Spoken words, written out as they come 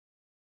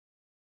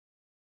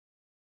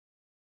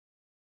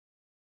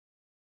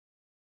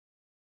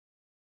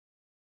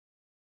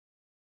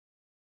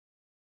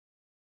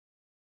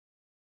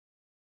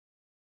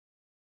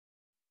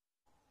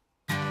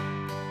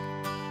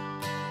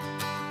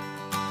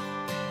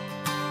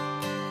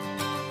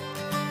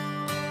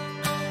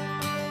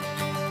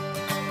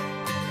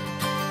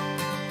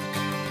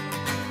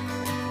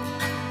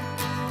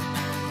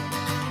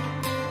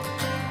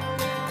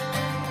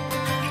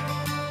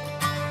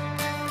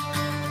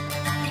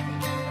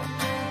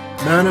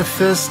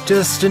Manifest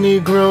destiny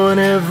growing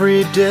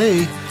every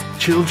day.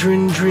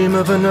 Children dream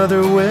of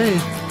another way.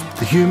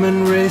 The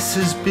human race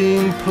is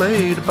being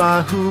played.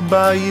 By who?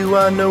 By you?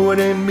 I know it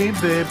ain't me,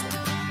 babe.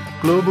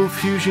 Global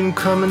fusion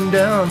coming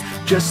down.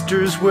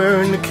 Jesters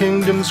wearing the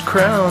kingdom's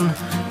crown.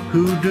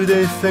 Who do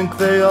they think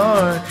they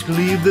are to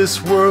leave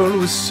this world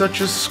with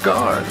such a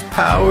scar? The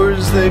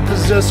powers they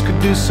possess could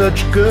do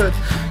such good.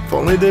 If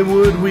only they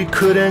would, we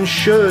could and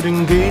should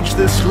engage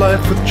this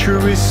life with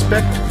true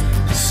respect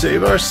to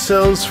save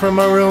ourselves from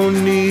our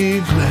own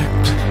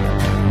neglect.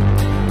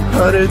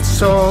 But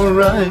it's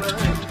alright.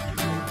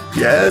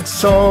 Yeah,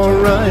 it's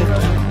alright.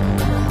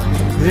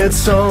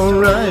 It's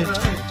alright.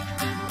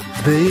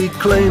 They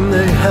claim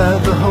they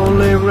have the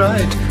holy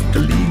right to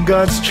lead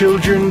God's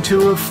children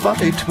to a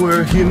fight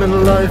where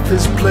human life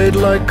is played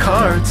like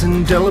cards.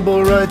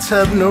 Indelible rights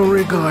have no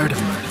regard.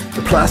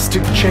 The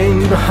plastic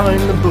chain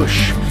behind the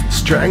bush,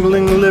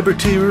 strangling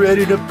liberty,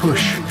 ready to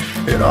push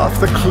it off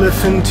the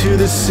cliff into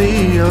the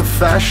sea of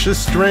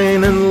fascist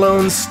reign and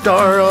Lone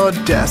Star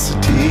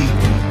audacity.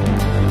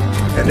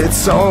 And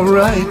it's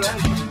alright.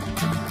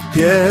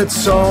 Yeah,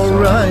 it's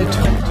alright.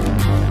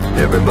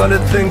 Everybody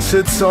thinks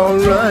it's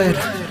alright.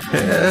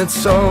 Yeah,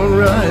 it's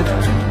alright.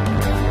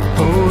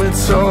 Oh,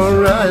 it's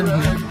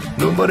alright.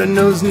 Nobody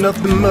knows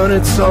nothing, but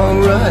it's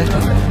alright.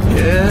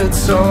 Yeah,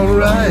 it's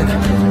alright.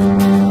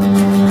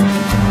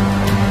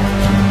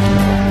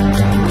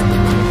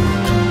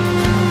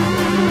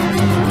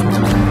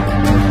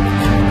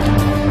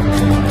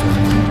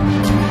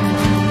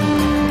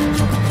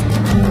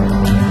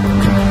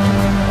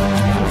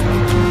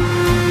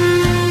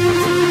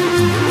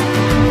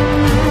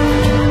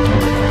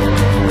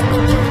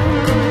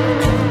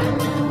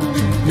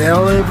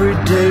 Now every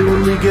day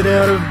when we get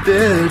out of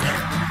bed,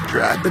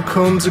 drag the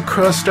combs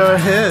across our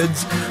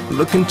heads,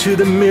 look into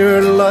the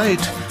mirror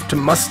light to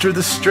muster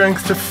the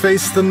strength to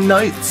face the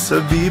nights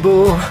of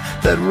evil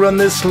that run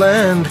this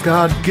land.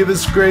 God, give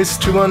us grace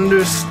to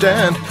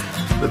understand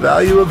the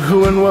value of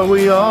who and what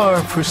we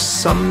are, for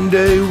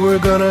someday we're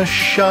gonna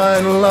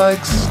shine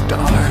like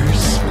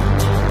stars.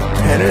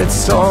 And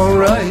it's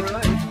alright.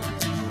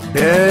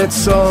 Yeah,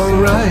 it's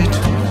alright.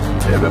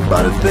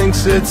 Everybody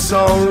thinks it's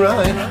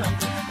alright.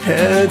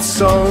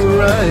 It's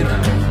alright,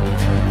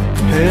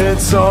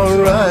 it's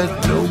alright.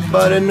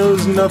 Nobody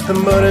knows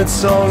nothing, but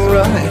it's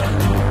alright.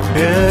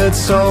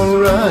 It's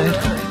alright,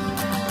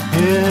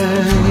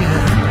 yeah,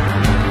 yeah.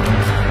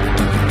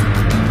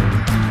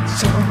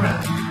 It's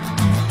alright.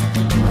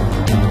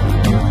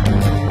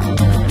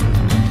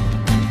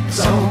 It's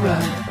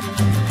alright.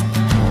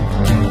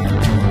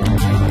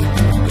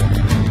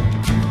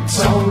 It's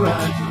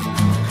alright.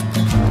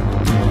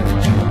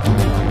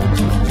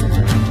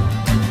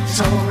 It's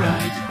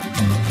alright.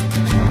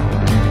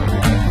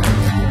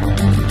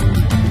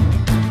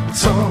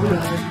 It's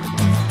alright.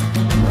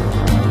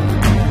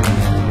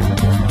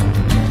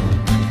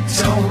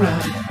 It's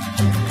alright.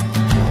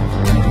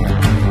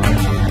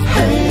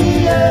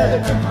 Hey,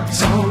 yeah.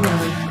 It's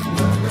alright.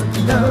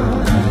 No,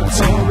 it's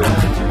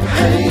alright.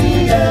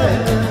 Hey,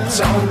 yeah. It's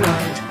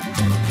alright.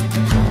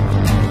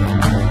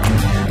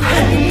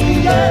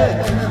 Hey,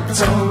 yeah.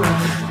 It's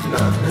alright.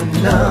 No, no,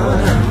 no.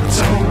 It's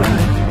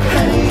alright.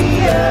 Hey,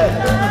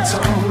 yeah. It's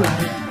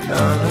alright.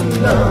 No, no,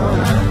 no.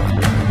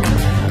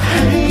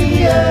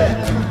 Hey,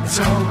 yeah. It's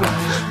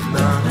alright.